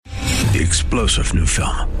The explosive new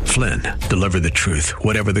film, Flynn, deliver the truth,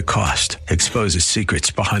 whatever the cost, exposes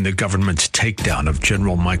secrets behind the government's takedown of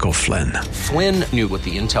General Michael Flynn. Flynn knew what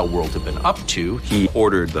the intel world had been up to. He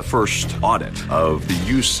ordered the first audit of the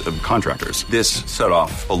use of contractors. This set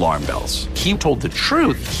off alarm bells. He told the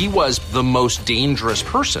truth. He was the most dangerous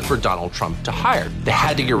person for Donald Trump to hire. They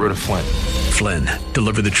had to get rid of Flynn. Flynn,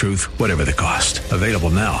 deliver the truth, whatever the cost. Available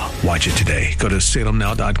now. Watch it today. Go to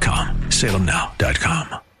salemnow.com.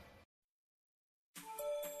 salemnow.com.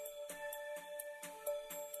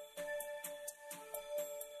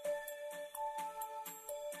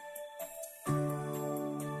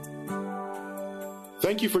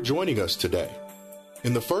 Thank you for joining us today.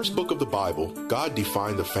 In the first book of the Bible, God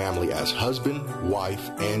defined the family as husband, wife,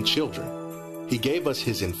 and children. He gave us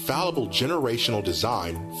his infallible generational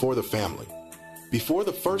design for the family. Before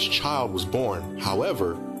the first child was born,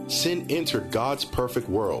 however, sin entered God's perfect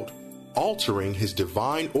world, altering his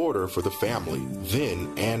divine order for the family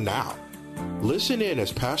then and now. Listen in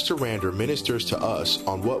as Pastor Rander ministers to us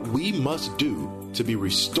on what we must do to be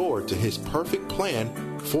restored to his perfect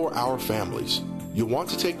plan for our families. You'll want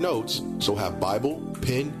to take notes, so have Bible,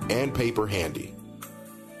 pen, and paper handy.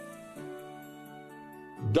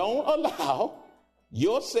 Don't allow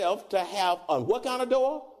yourself to have what kind of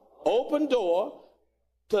door? Open door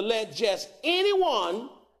to let just anyone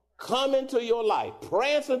come into your life,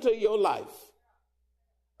 prance into your life.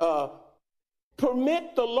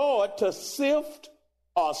 Permit the Lord to sift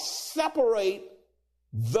or separate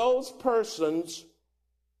those persons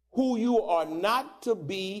who you are not to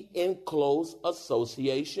be in close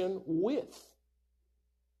association with.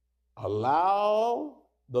 Allow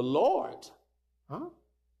the Lord,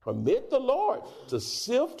 permit the Lord to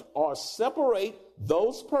sift or separate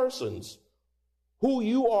those persons who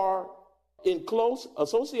you are in close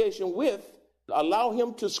association with. Allow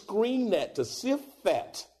him to screen that, to sift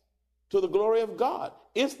that to the glory of God.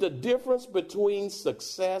 It's the difference between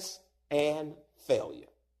success and failure.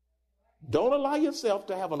 Don't allow yourself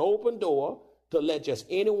to have an open door to let just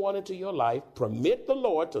anyone into your life. Permit the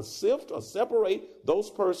Lord to sift or separate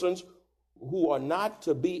those persons who are not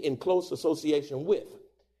to be in close association with.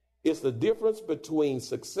 It's the difference between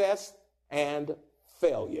success and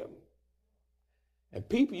failure. And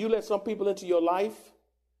people, you let some people into your life,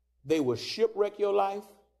 they will shipwreck your life.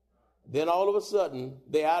 Then all of a sudden,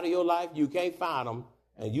 they're out of your life, you can't find them,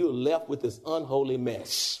 and you're left with this unholy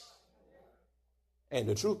mess. And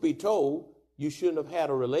the truth be told, you shouldn't have had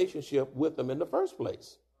a relationship with them in the first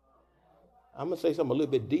place. I'm going to say something a little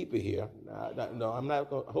bit deeper here. No, I'm not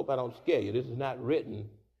going to, I hope I don't scare you. This is not written.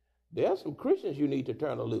 There are some Christians you need to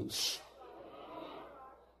turn loose.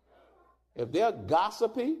 If they're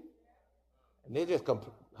gossipy, and they're just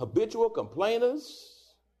habitual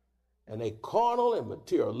complainers, and they're carnal and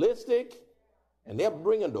materialistic, and they're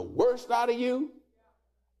bringing the worst out of you,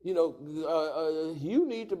 you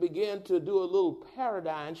need to begin to do a little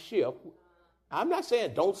paradigm shift. I'm not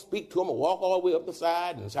saying don't speak to them and walk all the way up the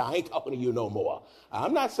side and say, I ain't talking to you no more.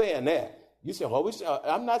 I'm not saying that. You say,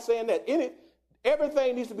 I'm not saying that.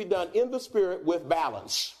 Everything needs to be done in the spirit with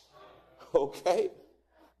balance. Okay?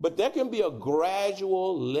 But there can be a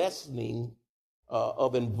gradual lessening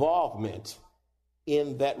of involvement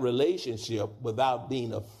in that relationship without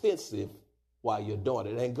being offensive while you're doing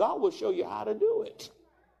it. And God will show you how to do it.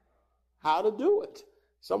 How to do it.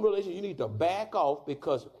 Some relations you need to back off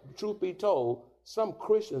because, truth be told, some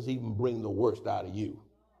Christians even bring the worst out of you.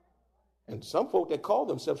 And some folk that call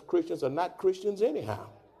themselves Christians are not Christians anyhow.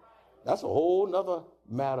 That's a whole nother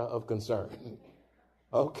matter of concern.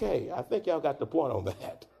 Okay, I think y'all got the point on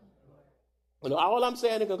that. All I'm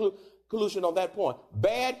saying in conclusion on that point,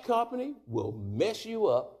 bad company will mess you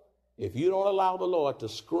up if you don't allow the Lord to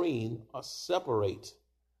screen or separate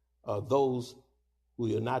those who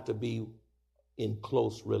you're not to be in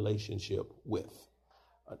close relationship with.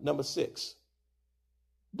 Number 6,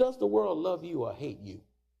 does the world love you or hate you?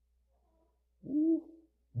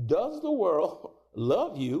 Does the world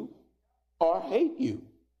love you or hate you?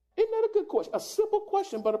 Isn't that a good question? A simple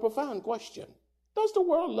question, but a profound question. Does the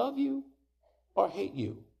world love you or hate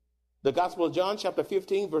you? The Gospel of John, chapter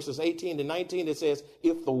 15, verses 18 to 19, it says,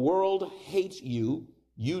 if the world hates you,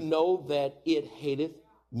 you know that it hateth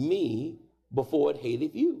me before it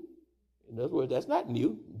hated you. In other words, that's not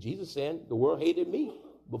new. Jesus saying the world hated me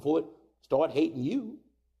before it started hating you.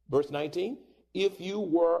 Verse 19, if you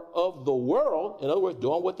were of the world, in other words,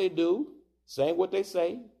 doing what they do, saying what they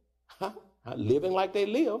say, living like they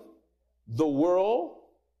live, the world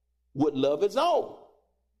would love its own.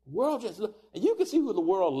 The world just look, and you can see who the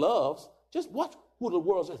world loves. Just watch who the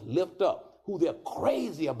world just lift up, who they're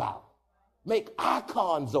crazy about. Make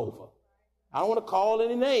icons over. I don't want to call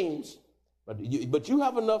any names, But you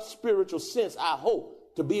have enough spiritual sense, I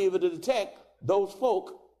hope, to be able to detect those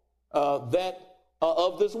folk that are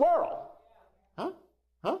of this world.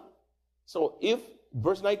 Huh? So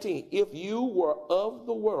verse 19, if you were of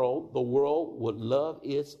the world would love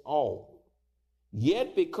its own.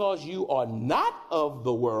 Yet because you are not of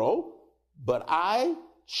the world, but I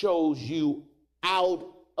chose you out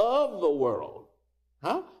of the world.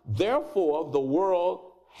 Therefore, the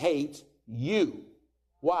world hates you.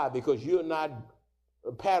 Why? Because you're not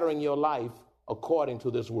patterning your life according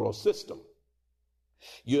to this world system.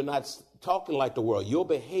 You're not talking like the world. Your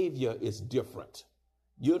behavior is different.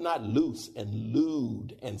 You're not loose and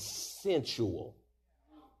lewd and sensual.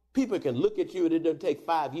 People can look at you and it doesn't take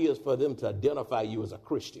 5 years for them to identify you as a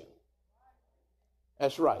Christian.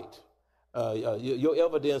 That's right. Your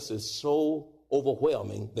evidence is so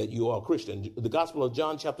overwhelming that you are a Christian. The Gospel of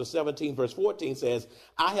John chapter 17 verse 14 says,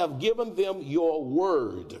 I have given them your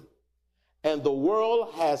word, and the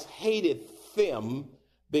world has hated them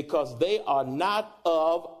because they are not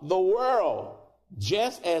of the world,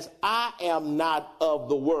 just as I am not of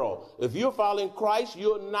the world. If you're following Christ,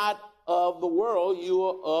 you're not of the world, you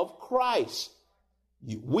are of Christ.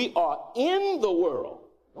 We are in the world.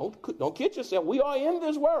 Don't kid yourself. We are in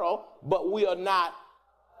this world, but we are not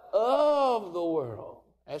of the world.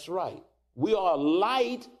 That's right. We are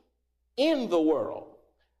light in the world.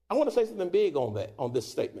 I want to say something big on this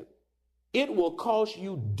statement. It will cost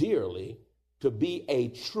you dearly to be a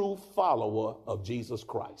true follower of Jesus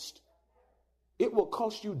Christ. It will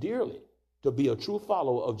cost you dearly to be a true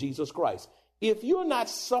follower of Jesus Christ. If you're not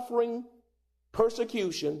suffering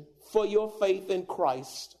persecution for your faith in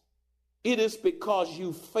Christ, it is because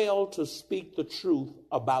you failed to speak the truth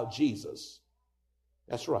about Jesus.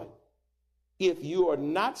 That's right. If you are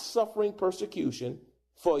not suffering persecution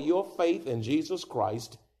for your faith in Jesus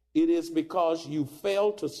Christ, it is because you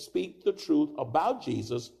failed to speak the truth about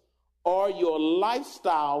Jesus, or your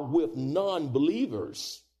lifestyle with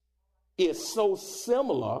non-believers is so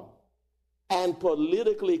similar and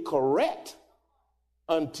politically correct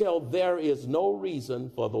until there is no reason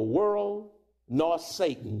for the world nor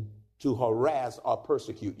Satan to harass or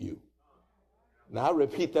persecute you. Now, I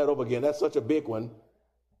repeat that over again. That's such a big one.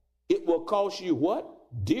 It will cost you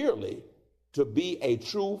what? Dearly to be a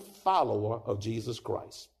true follower of Jesus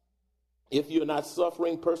Christ. If you're not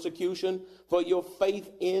suffering persecution for your faith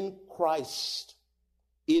in Christ,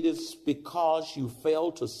 it is because you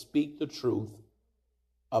failed to speak the truth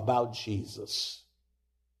about Jesus.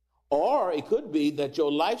 Or it could be that your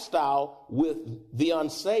lifestyle with the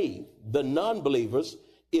unsaved, the non-believers,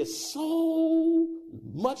 is so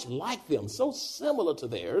much like them, so similar to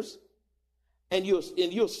theirs, and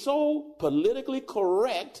you're so politically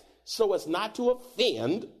correct so as not to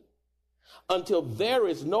offend, until there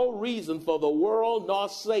is no reason for the world nor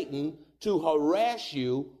Satan to harass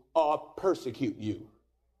you or persecute you.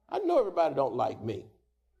 I know everybody don't like me.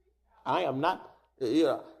 I am not,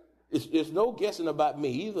 it's no guessing about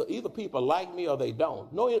me. Either people like me or they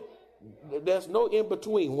don't. No, there's no in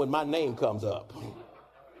between when my name comes up.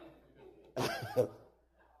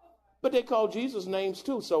 But they call Jesus names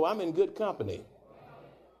too, so I'm in good company.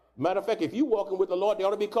 Matter of fact, if you're walking with the Lord, they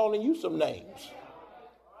ought to be calling you some names.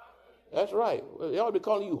 That's right. They ought to be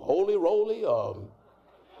calling you holy roly or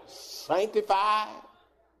sanctified,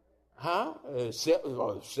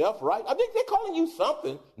 self-right. I think they're calling you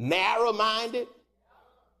something. Narrow-minded.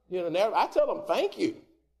 I tell them, thank you.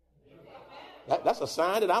 That's a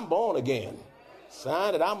sign that I'm born again.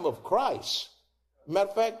 Sign that I'm of Christ. Matter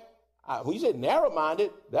of fact, when you say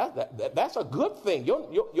narrow-minded, that's a good thing.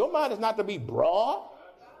 Your mind is not to be broad.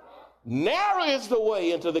 Narrow is the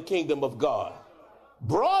way into the kingdom of God.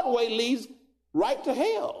 Broad way leads right to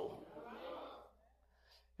hell.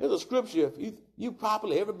 There's a scripture. If you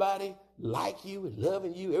popular, everybody like you and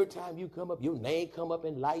loving you. Every time you come up, your name come up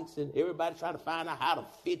in lights, and everybody trying to find out how to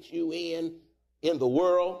fit you in the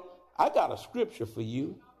world. I got a scripture for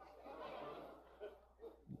you.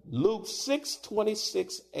 Luke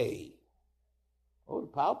 6:26a. Oh, the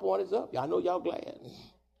PowerPoint is up. I know y'all glad.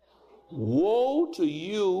 Woe to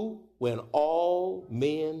you when all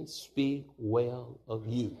men speak well of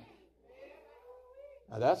you.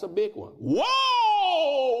 Now that's a big one.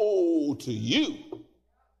 Woe to you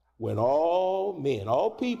when all men,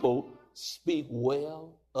 all people speak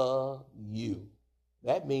well of you.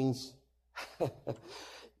 That means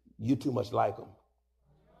you too much like them.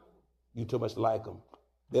 You too much like them.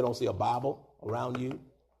 They don't see a Bible around you.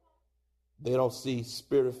 They don't see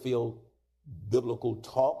spirit-filled biblical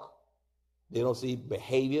talk. They don't see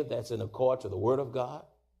behavior that's in accord to the word of God.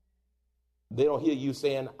 They don't hear you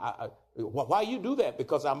saying, Why you do that?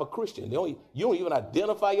 Because I'm a Christian. You don't even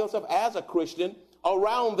identify yourself as a Christian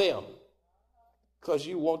around them because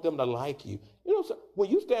you want them to like you. You know, so when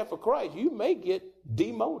you stand for Christ, you may get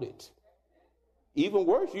demoted. Even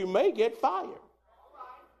worse, you may get fired.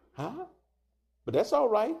 Huh? But that's all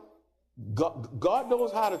right. God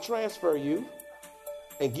knows how to transfer you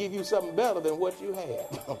and give you something better than what you had.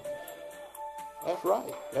 That's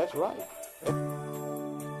right. That's right.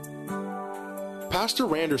 Pastor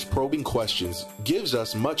Rander's probing questions gives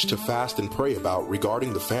us much to fast and pray about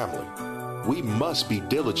regarding the family. We must be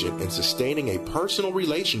diligent in sustaining a personal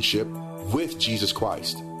relationship with Jesus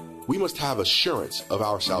Christ. We must have assurance of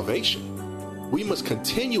our salvation. We must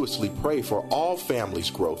continuously pray for all families'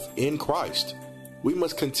 growth in Christ. We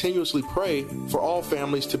must continuously pray for all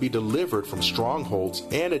families to be delivered from strongholds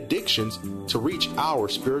and addictions to reach our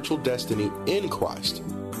spiritual destiny in Christ.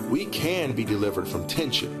 We can be delivered from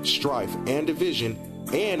tension, strife, and division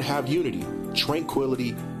and have unity,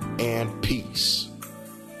 tranquility, and peace.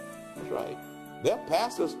 That's right. There are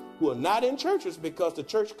pastors who are not in churches because the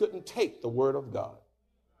church couldn't take the word of God.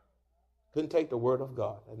 Couldn't take the word of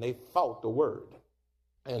God, and they fought the word.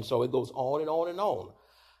 And so it goes on and on and on.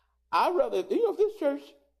 I'd rather, if this church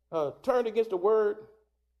turned against the word,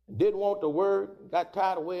 didn't want the word, got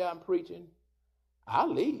tired of the way I'm preaching,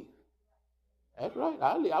 I'll leave. That's right.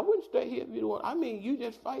 I'll leave. I wouldn't stay here if you don't want. I mean, you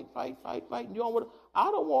just fight. And you don't want. I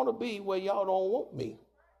don't want to be where y'all don't want me.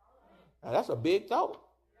 Now, that's a big thought.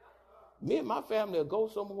 Me and my family will go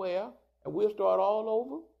somewhere and we'll start all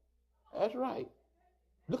over. That's right.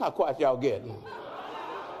 Look how quiet y'all getting.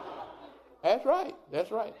 That's right. That's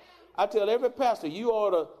right. I tell every pastor, you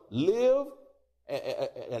ought to live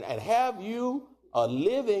and have you a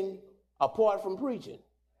living apart from preaching.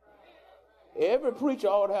 Every preacher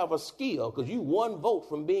ought to have a skill because you one vote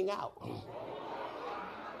from being out.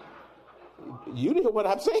 You know what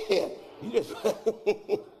I'm saying. You just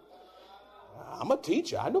I'm a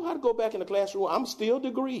teacher. I know how to go back in the classroom. I'm still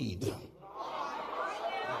degreed.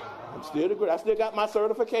 I still got my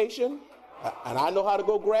certification, and I know how to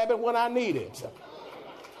go grab it when I need it.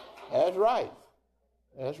 That's right.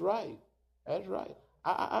 That's right. That's right.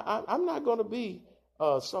 I'm not going to be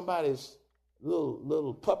somebody's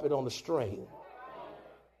little puppet on the string.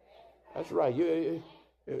 That's right. You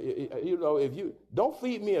know, if you don't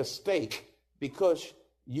feed me a steak because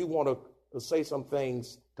you want to say some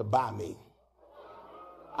things to buy me.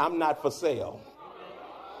 I'm not for sale.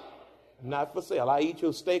 Not for sale. I eat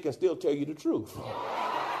your steak and still tell you the truth.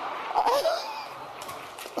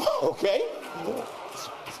 Okay?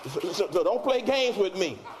 So don't play games with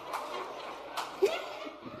me.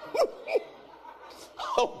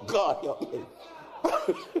 Oh, God, help me.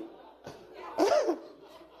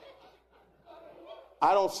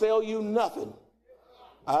 I don't sell you nothing.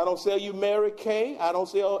 I don't sell you Mary Kay. I don't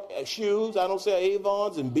sell shoes. I don't sell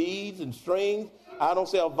Avons and beads and strings. I don't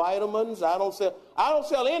sell vitamins. I don't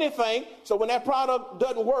sell anything. So when that product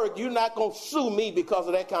doesn't work, you're not going to sue me because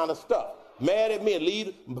of that kind of stuff. Mad at me and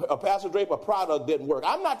leave Pastor Draper product didn't work.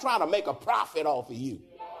 I'm not trying to make a profit off of you.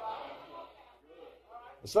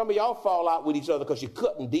 Some of y'all fall out with each other because you're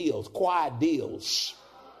cutting deals, quiet deals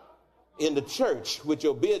in the church with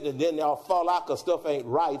your business. Then y'all fall out because stuff ain't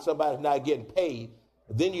right. Somebody's not getting paid.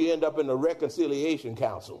 Then you end up in the reconciliation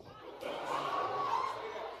council.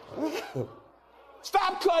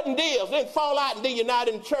 Stop cutting deals. Then fall out and then you're not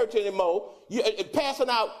in church anymore. You're passing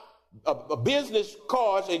out business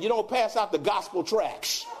cards and you don't pass out the gospel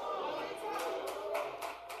tracts.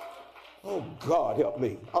 Oh, God, help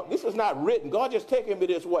me. Oh, this is not written. God just taking me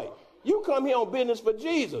this way. You come here on business for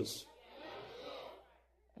Jesus.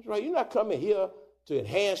 That's right. You're not coming here to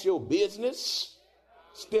enhance your business,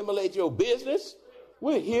 stimulate your business.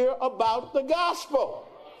 We're here about the gospel.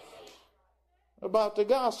 About the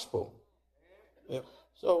gospel. Yeah.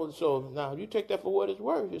 So now you take that for what it's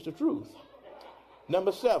worth. It's the truth.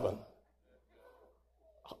 Number 7.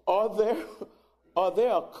 Are there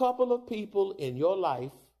a couple of people in your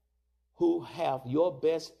life who have your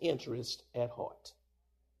best interest at heart?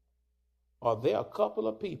 Are there a couple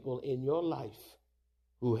of people in your life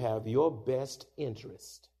who have your best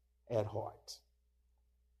interest at heart?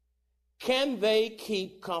 Can they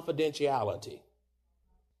keep confidentiality?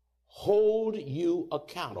 Hold you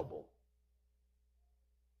accountable?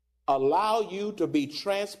 Allow you to be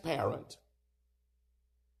transparent?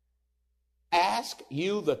 Ask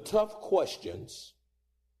you the tough questions?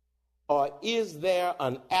 Or is there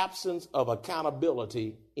an absence of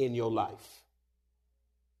accountability in your life?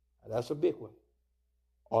 That's a big one.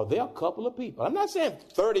 Are there a couple of people? I'm not saying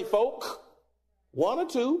 30 folk, 1 or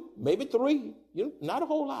 2, maybe 3, not a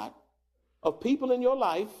whole lot, of people in your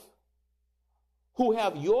life who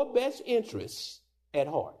have your best interests at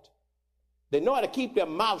heart. They know how to keep their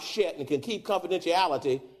mouth shut and can keep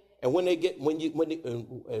confidentiality. And when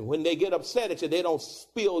they get upset at you, they don't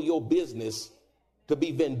spill your business to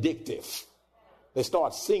be vindictive. They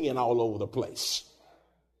start singing all over the place.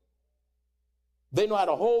 They know how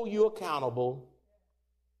to hold you accountable,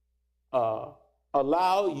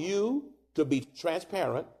 allow you to be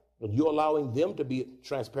transparent, and you're allowing them to be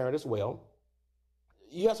transparent as well.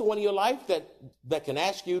 You have someone in your life that can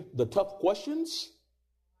ask you the tough questions,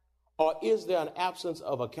 or is there an absence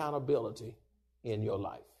of accountability in your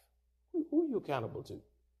life? Who are you accountable to?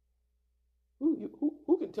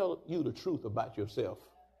 Who can tell you the truth about yourself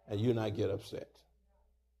and you not get upset?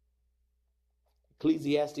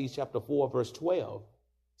 Ecclesiastes chapter 4, verse 12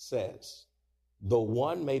 says, though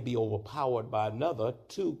one may be overpowered by another,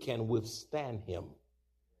 two can withstand him.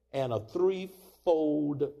 And a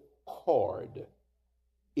threefold cord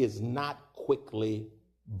is not quickly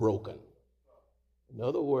broken. In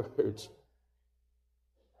other words,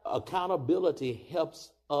 accountability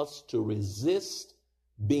helps us to resist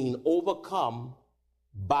being overcome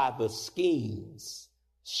by the schemes,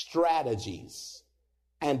 strategies,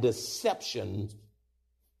 and deceptions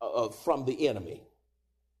from the enemy.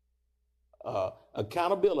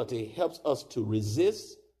 Accountability helps us to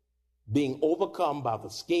resist being overcome by the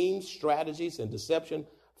schemes, strategies, and deception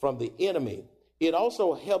from the enemy. It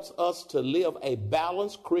also helps us to live a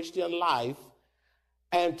balanced Christian life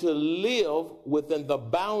and to live within the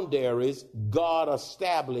boundaries God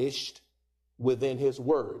established within his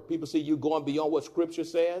word. People see you going beyond what Scripture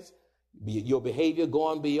says, your behavior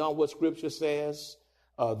going beyond what Scripture says.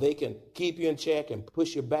 They can keep you in check and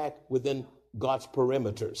push you back within God's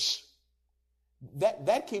perimeters.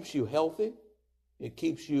 That keeps you healthy. It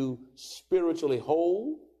keeps you spiritually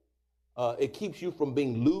whole. It keeps you from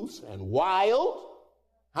being loose and wild.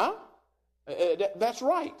 That's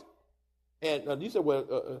right. And you said,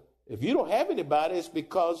 well, if you don't have anybody, it's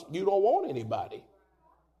because you don't want anybody.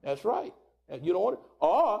 That's right. You don't want it.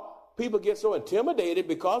 Or people get so intimidated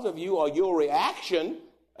because of you or your reaction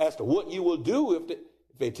as to what you will do if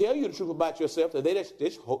they tell you the truth about yourself, that they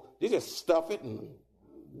just stuff it and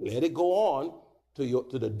let it go on to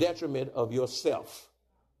the detriment of yourself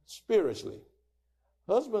spiritually.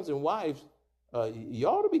 Husbands and wives, you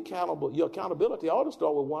ought to be accountable. Your accountability ought to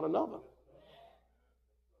start with one another.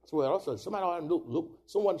 So also,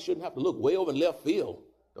 someone shouldn't have to look way over in left field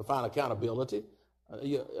to find accountability,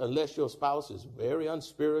 unless your spouse is very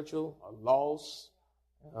unspiritual or lost,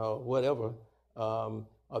 whatever. Or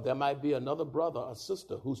there might be another brother or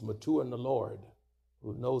sister who's mature in the Lord,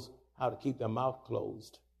 who knows how to keep their mouth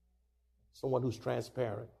closed. Someone who's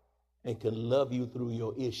transparent and can love you through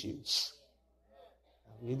your issues.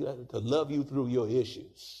 You got to love you through your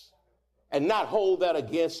issues and not hold that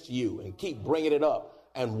against you and keep bringing it up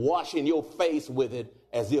and washing your face with it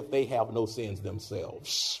as if they have no sins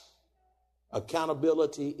themselves.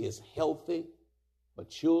 Accountability is healthy for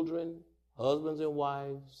children, husbands and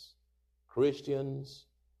wives, Christians.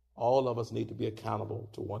 All of us need to be accountable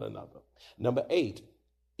to one another. Number 8,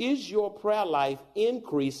 is your prayer life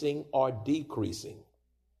increasing or decreasing?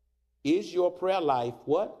 Is your prayer life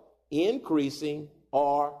what? Increasing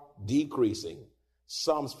or decreasing?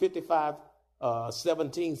 Psalms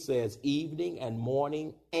 55:17 says, evening and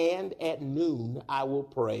morning and at noon I will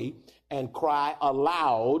pray and cry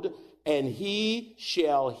aloud, and he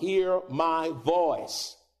shall hear my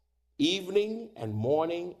voice. Evening and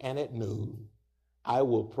morning and at noon I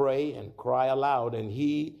will pray and cry aloud, and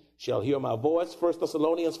he shall hear my voice. 1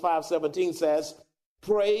 Thessalonians 5:17 says,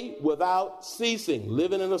 pray without ceasing,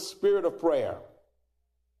 living in a spirit of prayer.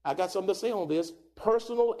 I got something to say on this.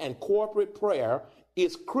 Personal and corporate prayer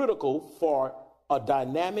is critical for a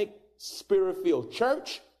dynamic, spirit-filled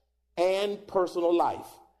church and personal life.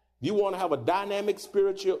 You want to have a dynamic,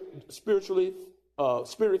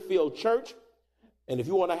 spirit-filled church, and if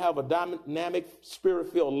you want to have a dynamic,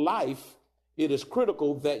 spirit-filled life, it is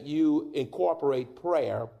critical that you incorporate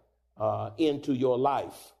prayer into your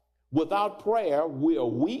life. Without prayer, we are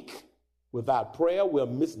weak. Without prayer, we're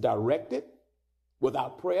misdirected.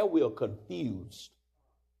 Without prayer, we are confused.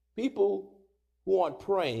 People who aren't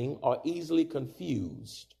praying are easily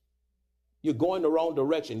confused. You're going the wrong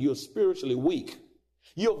direction. You're spiritually weak.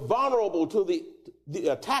 You're vulnerable to the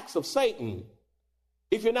attacks of Satan.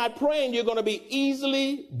 If you're not praying, you're going to be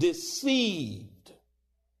easily deceived,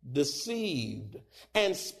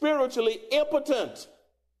 and spiritually impotent.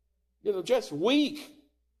 Just weak,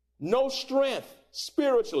 no strength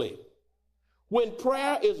spiritually. When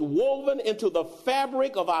prayer is woven into the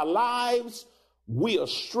fabric of our lives, we are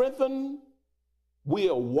strengthened, we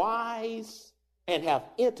are wise, and have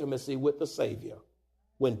intimacy with the Savior.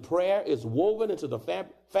 When prayer is woven into the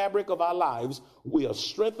fabric of our lives, we are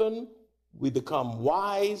strengthened, we become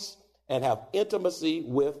wise, and have intimacy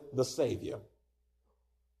with the Savior.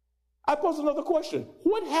 I pose another question.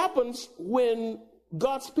 What happens when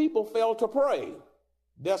God's people fail to pray?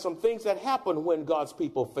 There are some things that happen when God's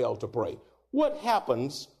people fail to pray. What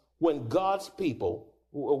happens when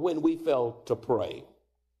when we fail to pray?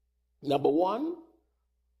 Number one,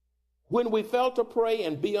 when we fail to pray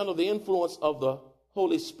and be under the influence of the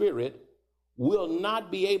Holy Spirit, we'll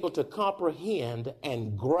not be able to comprehend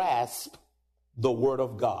and grasp the Word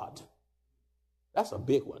of God. That's a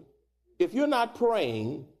big one. If you're not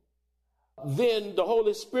praying, then the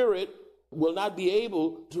Holy Spirit will not be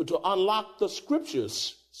able to unlock the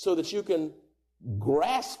Scriptures so that you can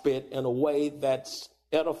grasp it in a way that's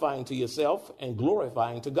edifying to yourself and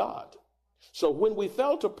glorifying to God. So when we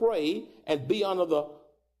fail to pray and be under the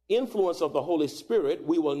influence of the Holy Spirit,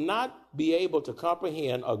 we will not be able to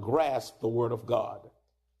comprehend or grasp the Word of God.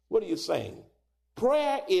 What are you saying?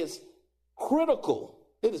 Prayer is critical.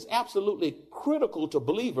 It is absolutely critical to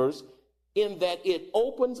believers in that it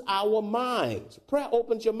opens our minds. Prayer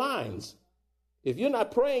opens your minds. If you're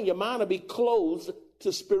not praying, your mind will be closed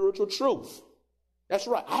to spiritual truth. That's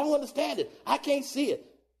right. I don't understand it. I can't see it.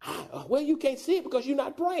 Well, you can't see it because you're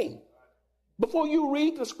not praying. Before you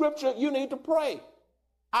read the scripture, you need to pray.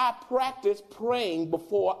 I practice praying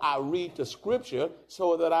before I read the scripture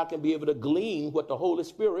so that I can be able to glean what the Holy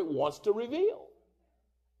Spirit wants to reveal.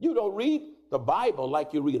 You don't read the Bible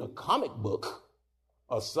like you read a comic book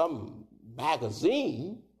or some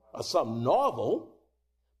magazine or some novel.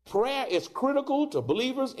 Prayer is critical to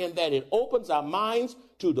believers in that it opens our minds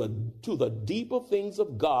to the deeper things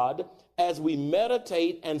of God as we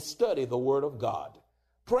meditate and study the Word of God.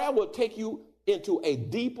 Prayer will take you into a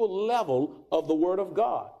deeper level of the Word of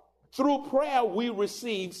God. Through prayer, we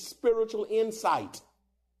receive spiritual insight.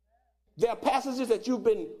 There are passages that you've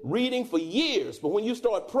been reading for years, but when you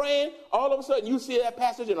start praying, all of a sudden you see that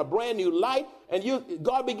passage in a brand new light, and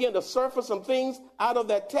God began to surface some things out of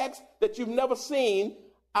that text that you've never seen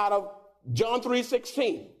out of John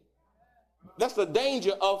 3:16. That's the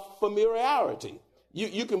danger of familiarity.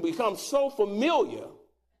 You can become so familiar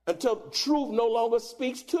until truth no longer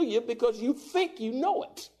speaks to you because you think you know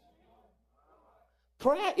it.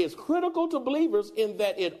 Prayer is critical to believers in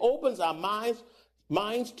that it opens our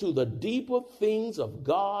minds to the deeper things of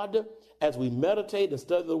God as we meditate and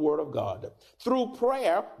study the Word of God. Through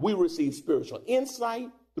prayer, we receive spiritual insight.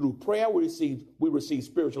 Through prayer, we receive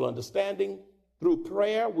spiritual understanding. Through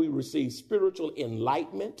prayer, we receive spiritual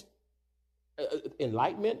enlightenment.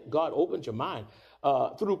 God opens your mind.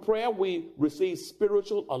 Through prayer, we receive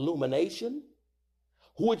spiritual illumination,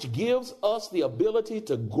 which gives us the ability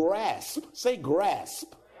to grasp, say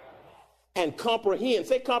grasp, and comprehend,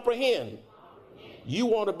 say comprehend. You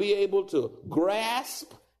want to be able to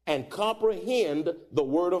grasp and comprehend the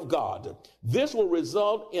Word of God. This will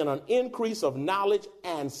result in an increase of knowledge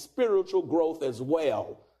and spiritual growth as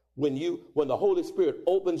well. When the Holy Spirit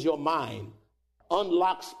opens your mind,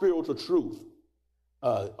 unlocks spiritual truth,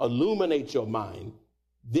 illuminates your mind,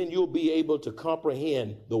 then you'll be able to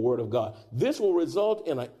comprehend the Word of God. This will result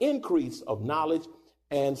in an increase of knowledge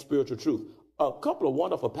and spiritual truth. A couple of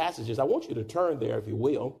wonderful passages. I want you to turn there, if you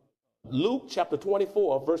will. Luke chapter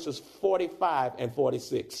 24, verses 45 and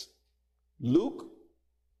 46. Luke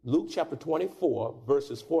chapter 24,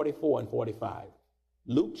 verses 44 and 45.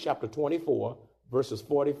 Luke chapter 24, verses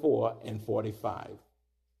 44 and 45.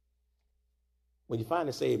 When you find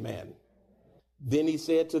it, say amen. Then he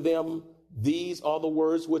said to them, "These are the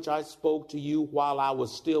words which I spoke to you while I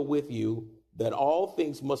was still with you, that all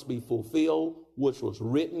things must be fulfilled, which was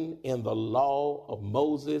written in the law of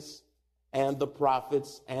Moses and the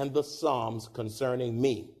prophets and the Psalms concerning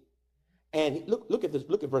me." And look at this.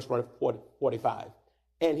 Look at verse 45.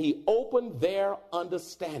 And he opened their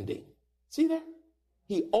understanding. See there?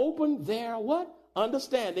 He opened their what?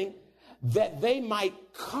 Understanding, that they might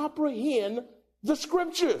comprehend the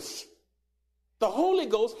scriptures. The Holy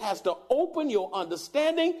Ghost has to open your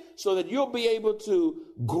understanding so that you'll be able to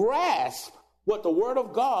grasp what the Word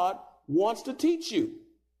of God wants to teach you.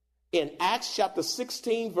 In Acts chapter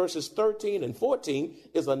 16, verses 13 and 14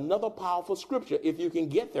 is another powerful scripture if you can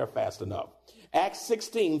get there fast enough. Acts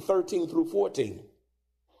 16, 13 through 14.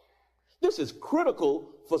 This is critical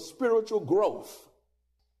for spiritual growth.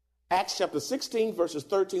 Acts chapter 16, verses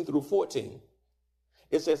 13 through 14.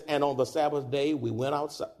 It says, "And on the Sabbath day, we went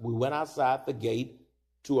outside the gate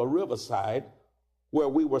to a riverside where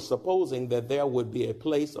we were supposing that there would be a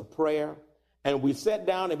place of prayer. And we sat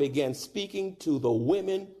down and began speaking to the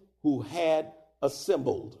women who had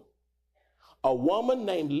assembled. A woman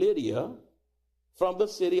named Lydia from the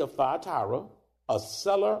city of Thyatira, a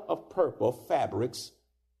seller of purple fabrics.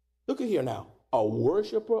 Look at here now. A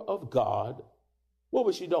worshiper of God. What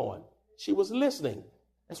was she doing? She was listening.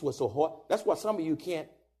 That's what's so hard. That's why some of you can't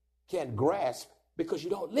grasp, because you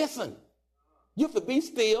don't listen. You have to be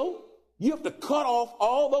still. You have to cut off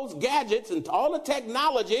all those gadgets and all the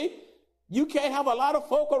technology. You can't have a lot of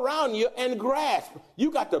folk around you and grasp.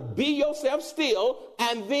 You got to be yourself still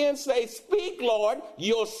and then say, "Speak, Lord,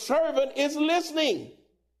 your servant is listening."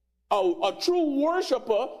 A true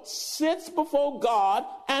worshiper sits before God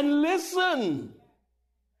and listen.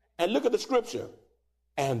 And look at the scripture.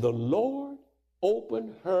 And the Lord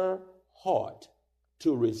opened her heart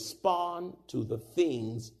to respond to the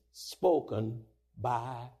things spoken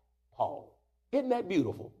by Paul. Isn't that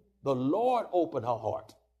beautiful? The Lord opened her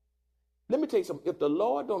heart. Let me tell you something. If the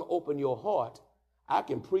Lord don't open your heart, I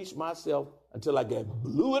can preach myself until I get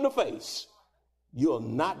blue in the face. You'll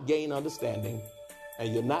not gain understanding,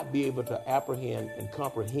 and you'll not be able to apprehend and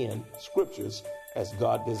comprehend scriptures as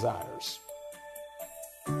God desires.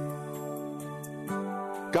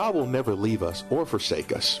 God will never leave us or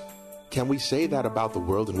forsake us. Can we say that about the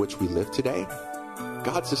world in which we live today?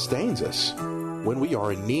 God sustains us. When we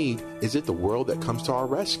are in need, is it the world that comes to our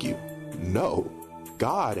rescue? No.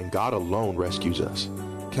 God and God alone rescues us.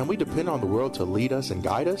 Can we depend on the world to lead us and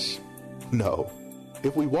guide us? No.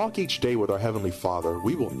 If we walk each day with our Heavenly Father,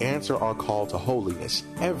 we will answer our call to holiness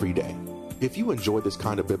every day. If you enjoy this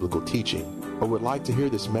kind of biblical teaching or would like to hear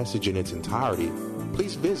this message in its entirety,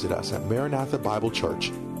 please visit us at Maranatha Bible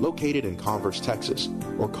Church, located in Converse, Texas,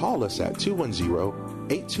 or call us at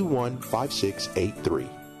 210-821-5683.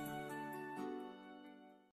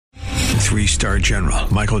 3-star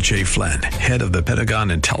General Michael J. Flynn, head of the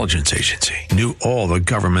Pentagon Intelligence Agency, knew all the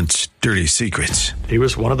government's dirty secrets. He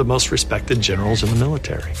was one of the most respected generals in the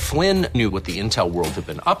military. Flynn knew what the intel world had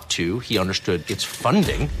been up to. He understood its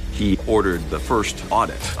funding. He ordered the first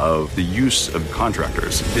audit of the use of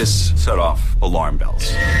contractors. This set off alarm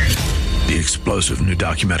bells. The explosive new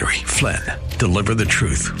documentary, Flynn, Deliver the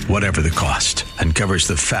Truth, Whatever the Cost, uncovers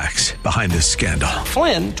the facts behind this scandal.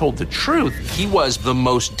 Flynn told the truth. He was the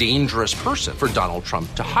most dangerous person for Donald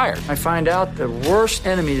Trump to hire. I find out the worst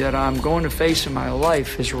enemy that I'm going to face in my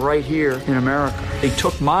life is right here in America. They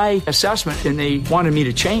took my assessment and they wanted me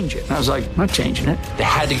to change it. And I was like, I'm not changing it. They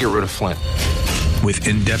had to get rid of Flynn. With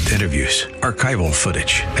in-depth interviews, archival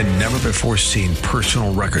footage, and never-before-seen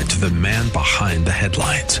personal records of the man behind the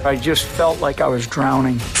headlines. I just felt like I was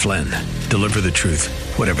drowning. Flynn, Deliver the Truth,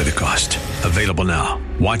 Whatever the Cost. Available now.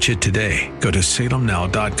 Watch it today. Go to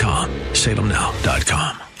salemnow.com.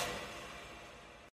 salemnow.com.